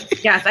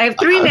 Yes. I have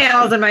 3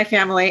 males in my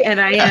family, and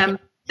I'm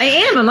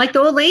like the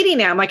old lady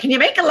now. I'm like, can you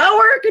make it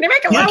lower? Can you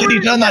make it lower? Can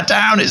you turn that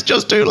down? It's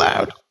just too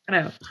loud. I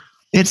know.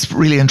 It's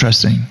really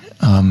interesting.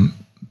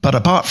 But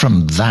apart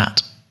from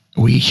that,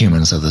 we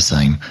humans are the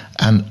same.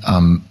 And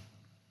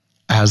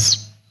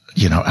as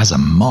as a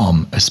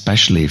mom,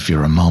 especially if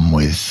you're a mom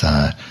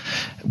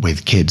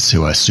with kids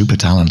who are super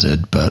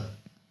talented but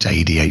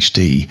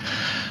ADHD,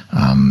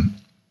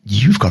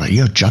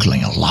 you're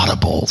juggling a lot of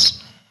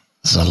balls.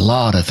 There's a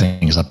lot of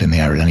things up in the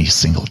air at any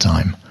single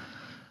time,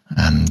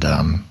 and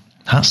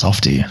hats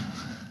off to you.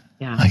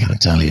 Yeah, I got to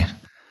tell you.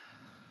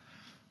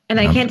 And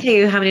I can't tell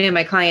you how many of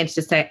my clients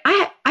just say,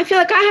 I feel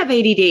like I have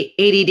ADD.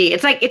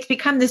 It's like it's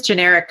become this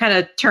generic kind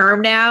of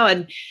term now,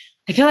 and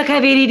I feel like I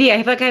have ADD.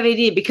 I feel like I have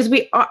ADD because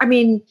we are. I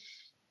mean,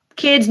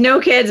 kids,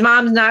 no kids,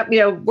 moms not,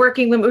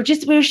 working women.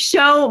 We're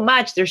so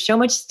much. There's so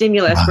much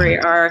stimulus. Wow. We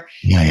are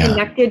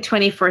connected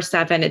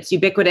 24/7. It's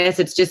ubiquitous.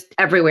 It's just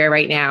everywhere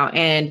right now,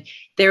 and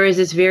there is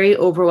this very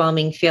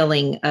overwhelming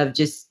feeling of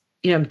just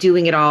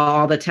doing it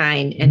all the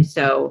time, and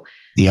so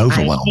the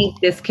overwhelm. I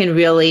think this can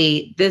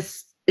really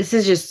this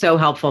is just so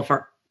helpful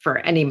for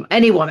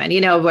any woman.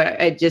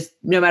 Just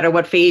no matter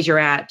what phase you're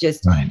at,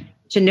 just. Right.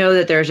 To know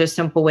that there's a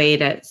simple way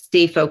to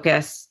stay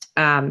focused.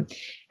 And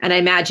I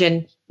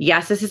imagine,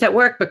 yes, this is at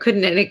work, but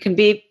it can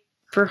be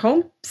for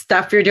home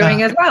stuff you're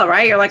doing as well,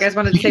 right? You're like, I just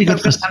wanted to stay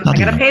focused. I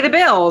got to pay the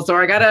bills,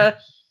 or I got to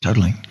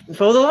totally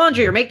fold the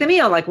laundry or make the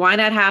meal. Like, why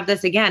not have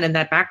this again in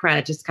that background?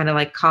 It just kind of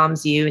like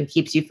calms you and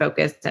keeps you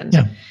focused. And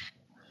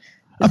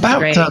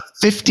about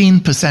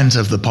 15%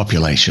 of the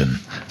population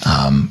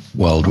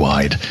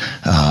worldwide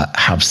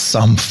have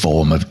some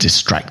form of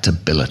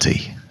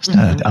distractibility.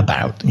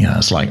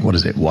 It's like, what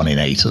is it, 1 in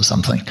 8 or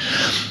something.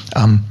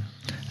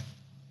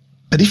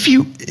 But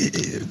here's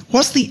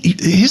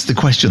the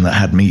question that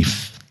had me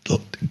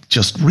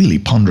just really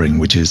pondering,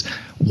 which is,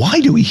 why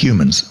do we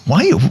humans,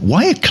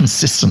 why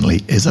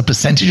consistently is a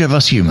percentage of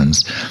us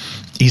humans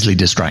easily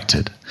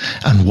distracted?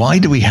 And why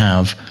do we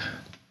have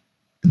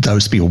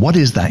those people? What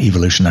is that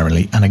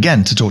evolutionarily? And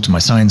again, to talk to my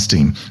science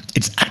team,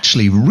 it's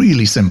actually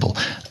really simple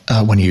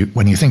when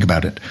you think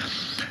about it.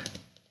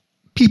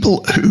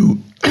 People who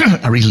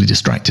are easily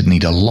distracted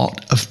need a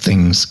lot of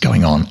things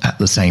going on at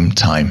the same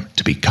time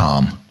to be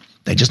calm.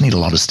 They just need a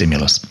lot of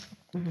stimulus.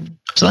 Mm-hmm.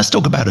 So let's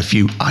talk about a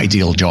few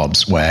ideal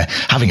jobs where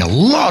having a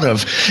lot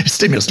of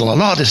stimulus, a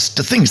lot of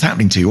things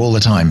happening to you all the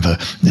time.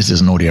 This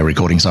is an audio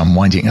recording, so I'm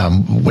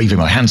waving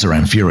my hands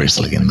around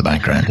furiously in the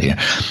background here.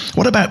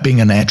 What about being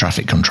an air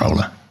traffic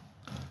controller?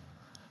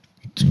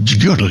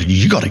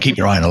 You got to keep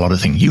your eye on a lot of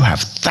things. You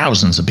have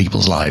thousands of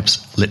people's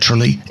lives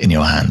literally in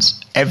your hands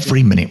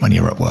every minute when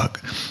you're at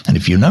work. And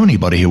if you know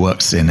anybody who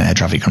works in air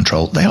traffic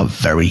control, they are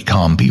very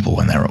calm people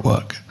when they're at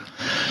work.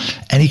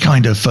 Any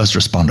kind of first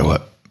responder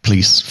work,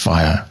 police,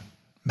 fire,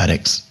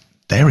 medics,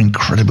 they're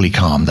incredibly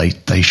calm.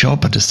 They show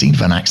up at a scene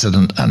of an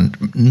accident,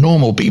 and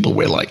normal people,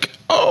 we're like,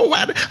 oh,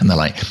 what? And they're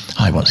like,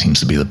 hi, what seems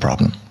to be the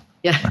problem?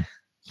 Yeah.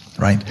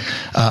 Right.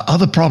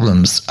 Other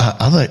problems,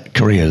 other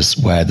careers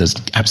where there's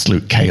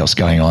absolute chaos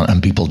going on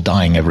and people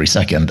dying every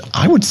second,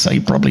 I would say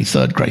probably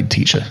 3rd grade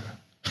teacher,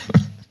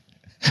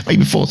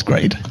 maybe 4th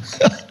grade.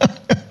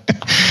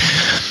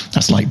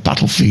 That's like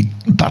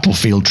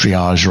battlefield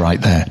triage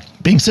right there.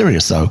 Being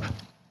serious though,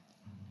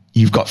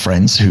 you've got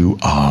friends who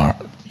are,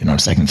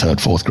 2nd, 3rd,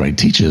 4th grade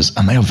teachers,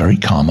 and they are very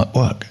calm at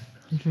work.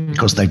 Mm-hmm.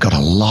 Because they've got a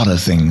lot of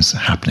things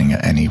happening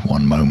at any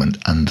one moment,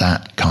 and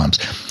that calms.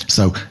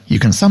 So you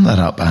can sum that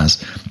up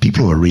as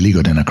people who are really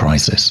good in a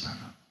crisis.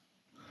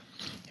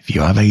 If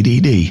you have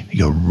ADD,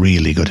 you're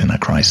really good in a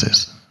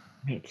crisis.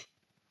 Right.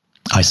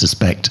 I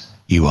suspect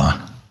you are.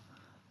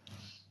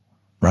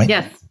 Right?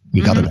 Yes.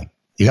 You got to be.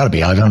 You got to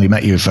be. I've only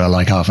met you for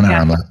like half an hour.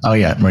 Yeah. I'm like, oh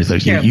yeah,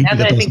 Marissa, you be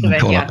the person to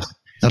call up.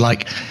 They're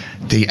like,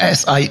 the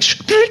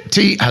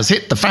SHT has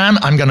hit the fan.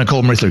 I'm going to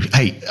call Marissa.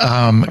 Hey,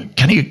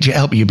 can you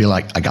help me? You'd be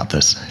like, I got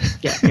this.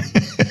 Yeah.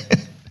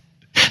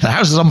 The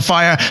house is on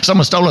fire.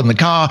 Someone's stolen the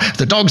car.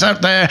 The dog's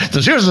out there.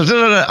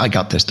 I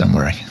got this. Don't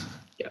worry.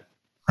 Yeah.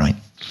 Right.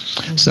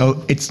 Mm-hmm.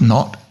 So it's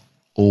not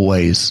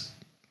always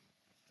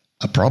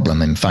a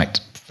problem. In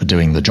fact, for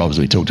doing the jobs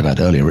we talked about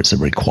earlier, it's a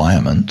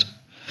requirement.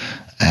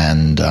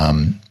 And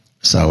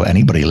so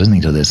anybody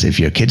listening to this, if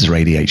your kids are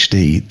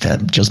ADHD,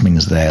 that just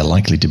means they're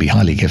likely to be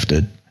highly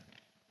gifted,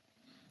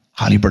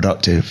 highly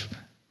productive,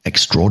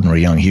 extraordinary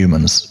young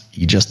humans.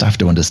 You just have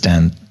to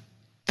understand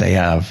they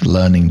have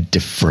learning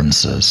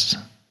differences.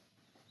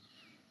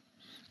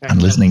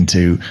 And listening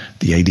to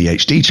the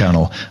ADHD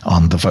channel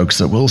on the Focus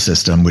at Will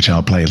system, which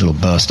I'll play a little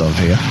burst of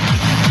here,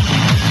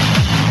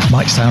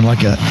 might sound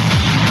like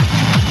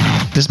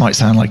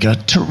a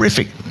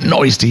terrific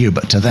noise to you,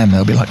 but to them,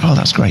 they'll be like, oh,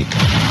 that's great.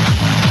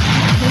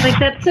 Like,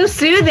 that's so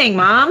soothing,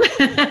 Mom.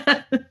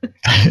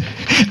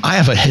 I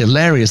have a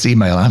hilarious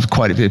email. I have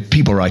quite a few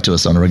people write to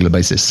us on a regular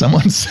basis.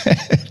 Someone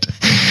said,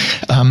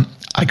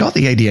 I got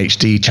the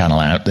ADHD channel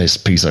out, this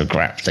piece of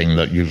crap thing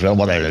that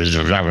whatever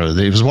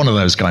it was one of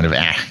those kind of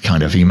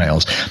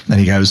emails. And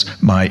he goes,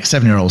 my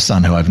 7-year-old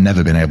son, who I've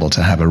never been able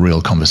to have a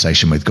real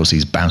conversation with because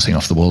he's bouncing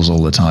off the walls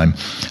all the time,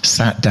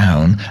 sat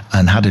down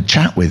and had a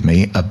chat with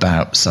me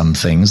about some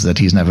things that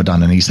he's never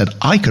done. And he said,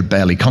 I could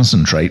barely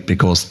concentrate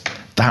because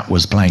that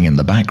was playing in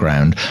the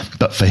background.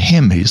 But for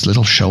him, his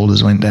little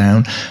shoulders went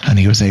down and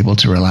he was able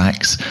to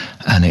relax.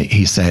 And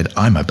he said,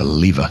 I'm a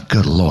believer.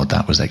 Good Lord,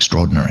 that was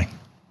extraordinary.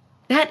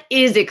 That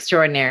is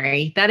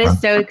extraordinary. That is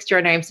so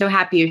extraordinary. I'm so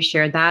happy you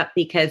shared that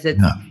because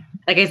it's,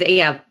 like I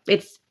said,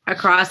 it's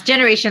across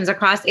generations,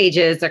 across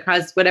ages,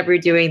 across whatever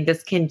you're doing.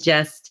 This can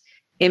just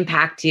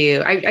impact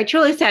you. I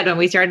truly said when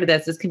we started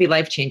this can be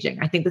life-changing.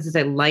 I think this is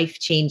a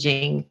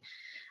life-changing,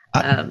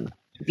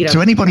 to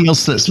anybody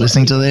else that's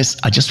listening to this,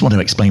 I just want to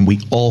explain,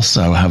 we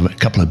also have a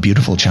couple of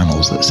beautiful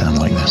channels that sound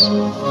like this.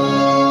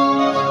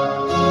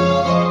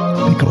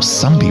 Because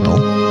some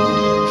people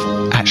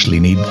actually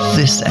need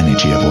this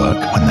energy of work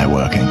when they're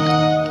working.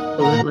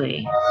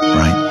 Absolutely.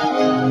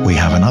 Right. We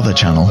have another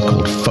channel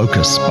called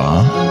Focus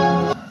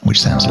Spa,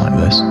 which sounds like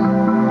this.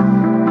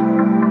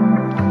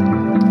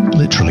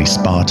 Literally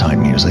spa type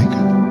music.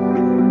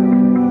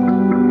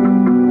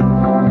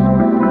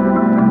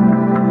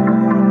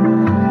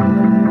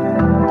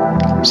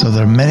 So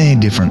there are many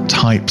different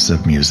types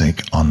of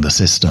music on the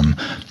system,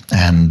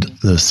 and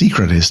the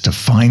secret is to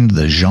find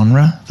the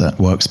genre that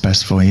works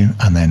best for you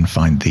and then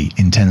find the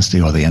intensity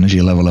or the energy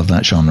level of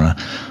that genre.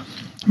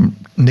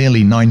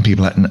 Nearly 9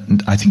 people,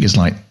 I think it's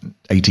like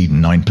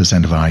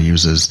 89% of our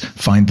users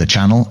find the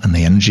channel and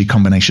the energy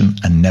combination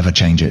and never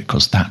change it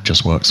because that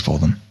just works for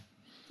them.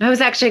 I was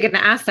actually going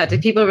to ask that.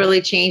 Did people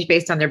really change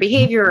based on their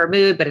behavior or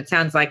mood? But it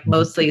sounds like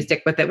mostly you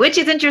stick with it, which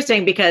is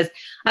interesting because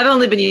I've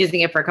only been using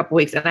it for a couple of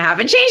weeks and I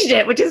haven't changed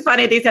it, which is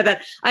funny. They said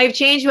that I've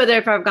changed whether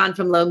if I've gone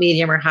from low,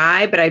 medium, or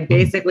high, but I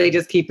basically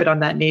just keep it on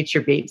that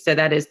nature beat. So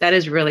that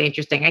is really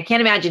interesting. I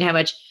can't imagine how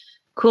much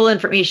cool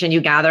information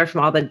you gather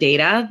from all the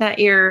data that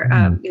you're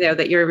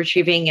that you're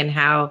retrieving and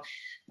how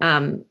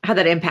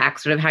that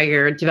impacts sort of how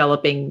you're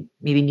developing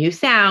maybe new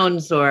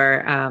sounds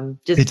or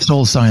just. It's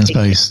all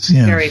science-based.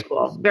 Yeah. Very cool.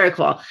 Very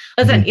cool.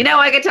 Listen,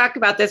 I could talk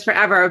about this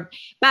forever,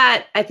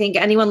 but I think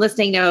anyone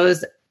listening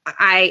knows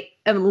I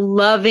am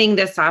loving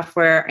this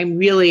software. I'm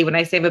really, when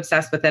I say I'm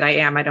obsessed with it, I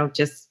am. I don't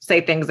just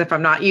say things if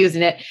I'm not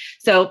using it.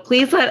 So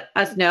please let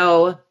us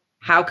know,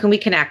 how can we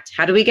connect?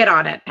 How do we get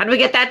on it? How do we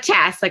get that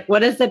test? Like,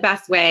 what is the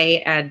best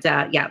way? And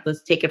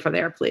let's take it from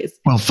there, please.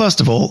 Well,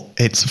 first of all,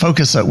 it's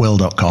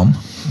focusatwill.com.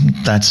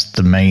 That's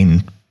the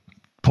main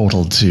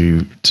portal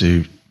to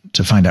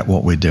find out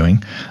what we're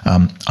doing.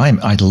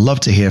 I'd love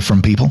to hear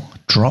from people.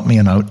 Drop me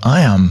a note.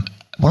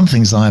 One of the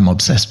things I'm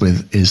obsessed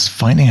with is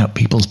finding out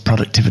people's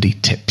productivity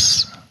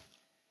tips.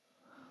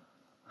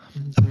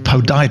 A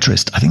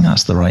podiatrist, I think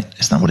that's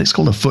is that what it's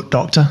called? A foot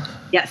doctor?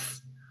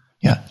 Yes.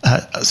 Yeah.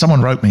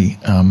 Someone wrote me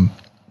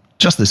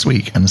just this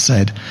week and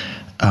said,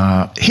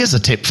 here's a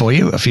tip for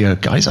you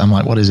guys. I'm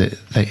like, what is it?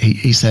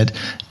 He said,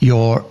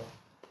 your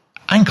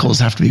ankles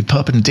have to be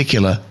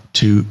perpendicular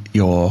to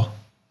your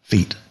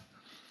feet.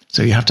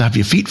 So you have to have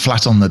your feet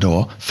flat on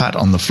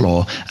the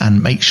floor,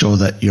 and make sure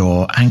that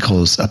your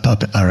ankles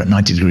are at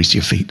 90 degrees to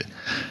your feet.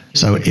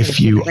 So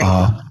if you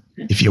are,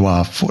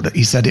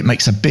 he said it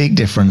makes a big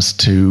difference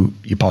to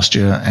your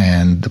posture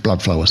and the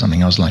blood flow or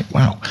something. I was like,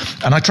 wow.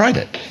 And I tried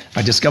it.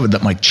 I discovered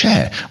that my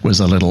chair was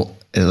a little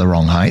at the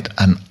wrong height.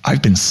 And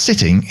I've been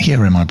sitting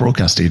here in my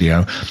broadcast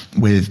studio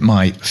with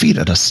my feet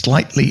at a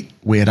slightly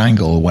weird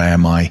angle where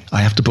I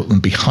have to put them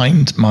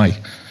behind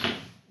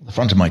the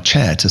front of my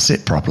chair to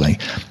sit properly.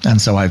 And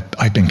so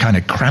I've been kind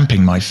of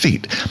cramping my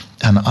feet.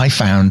 And I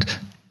found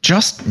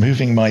just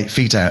moving my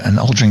feet out and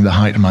altering the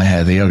height of my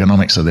hair, the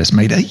ergonomics of this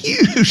made a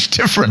huge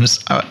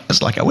difference.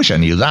 It's like, I wish I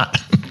knew that.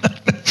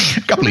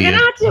 We're going to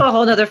have to do a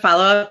whole other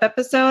follow-up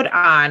episode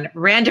on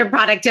random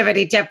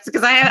productivity tips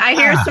because I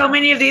hear so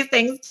many of these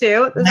things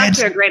too. This is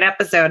actually a great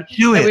episode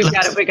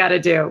that we got to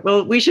do.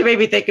 Well, we should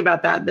maybe think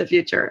about that in the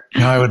future.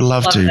 No, I would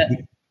love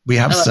to. We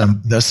have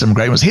there's some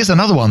great ones. Here's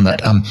another one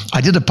that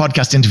I did a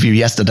podcast interview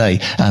yesterday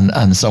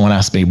and someone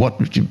asked me,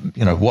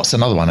 what's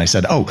another one? I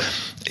said,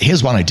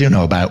 here's one I do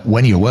know about.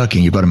 When you're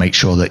working, you've got to make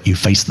sure that you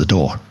face the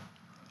door,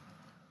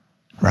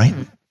 right?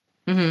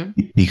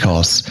 Mm-hmm.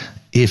 Because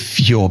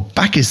if your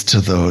back is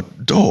to the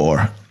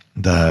door,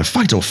 the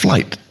fight or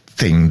flight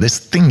thing, this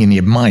thing in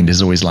your mind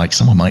is always like,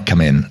 someone might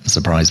come in and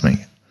surprise me.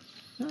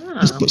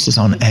 This puts us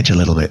on edge a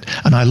little bit.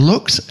 And I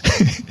looked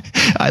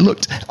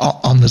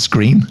on the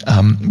screen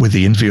with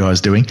the interview I was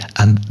doing,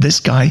 and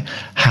this guy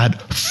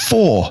had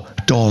 4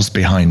 doors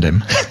behind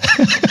him.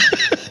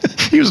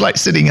 He was like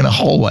sitting in a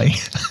hallway.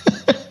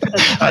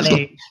 I was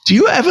like, do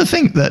you ever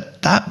think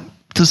that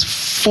there's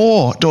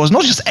 4 doors,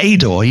 not just a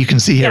door? You can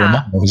see here in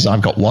my office,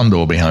 I've got 1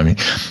 door behind me,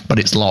 but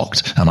it's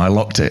locked, and I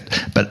locked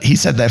it. But he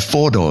said there are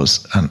 4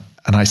 doors, and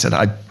I said,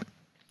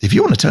 if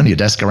you want to turn your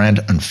desk around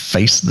and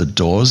face the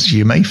doors,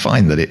 you may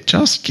find that it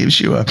just gives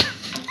you a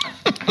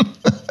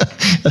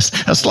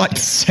slight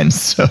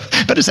sense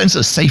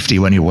of safety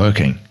when you're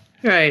working.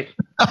 Right.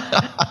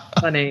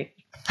 Funny.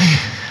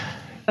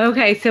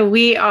 Okay, so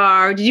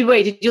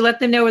did you let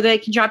them know where they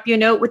can drop you a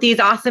note with these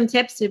awesome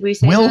tips? Did we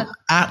say that?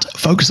 at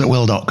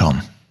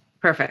focusatwill.com.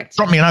 Perfect.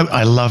 Drop me a note.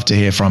 I love to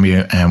hear from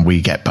you, and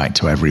we get back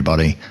to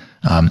everybody.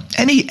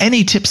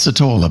 Any tips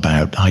at all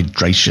about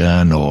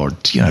hydration or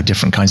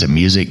different kinds of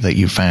music that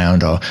you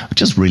found, or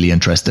just really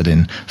interested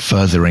in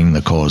furthering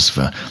the cause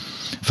for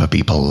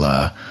people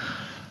not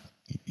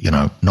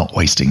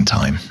wasting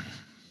time.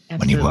 Absolutely.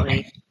 When you're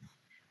working.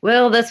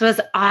 Will, this was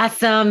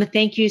awesome.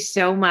 Thank you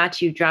so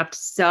much. You dropped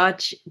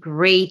such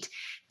great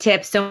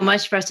tips, so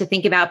much for us to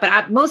think about.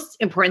 But most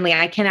importantly,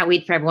 I cannot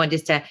wait for everyone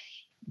just to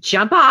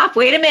jump off.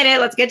 Wait a minute.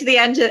 Let's get to the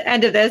end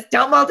of this.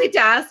 Don't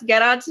multitask.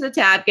 Get onto the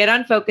tab, get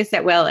on Focus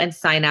at Will and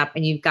sign up.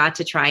 And you've got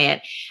to try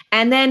it.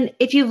 And then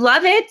if you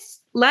love it,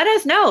 let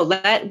us know.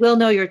 Let Will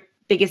know your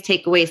biggest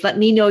takeaways. Let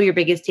me know your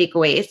biggest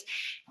takeaways.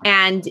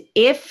 And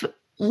if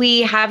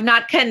we have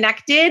not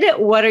connected,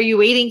 what are you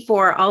waiting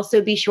for?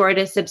 Also, be sure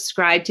to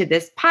subscribe to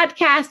this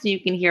podcast so you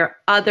can hear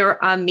other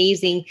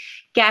amazing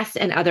guests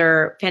and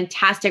other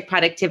fantastic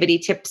productivity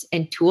tips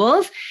and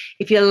tools.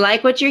 If you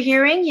like what you're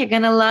hearing, you're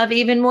going to love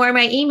even more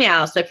my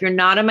email. So if you're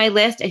not on my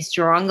list, I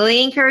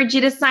strongly encourage you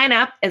to sign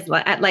up at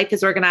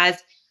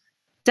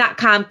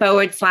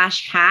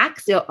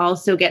lifeisorganized.com/hacks. You'll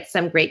also get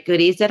some great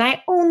goodies that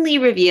I only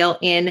reveal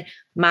in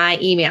my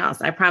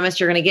emails. I promise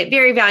you're going to get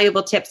very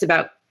valuable tips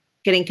about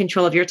getting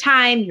control of your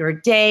time, your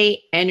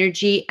day,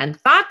 energy, and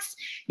thoughts.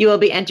 You will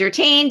be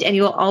entertained and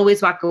you will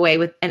always walk away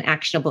with an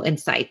actionable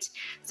insight.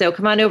 So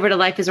come on over to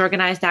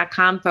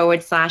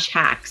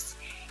lifeisorganized.com/hacks.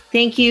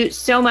 Thank you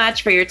so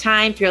much for your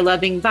time, for your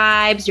loving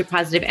vibes, your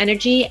positive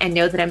energy, and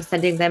know that I'm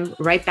sending them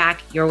right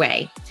back your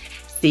way.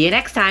 See you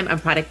next time on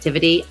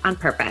Productivity on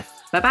Purpose.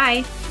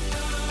 Bye-bye.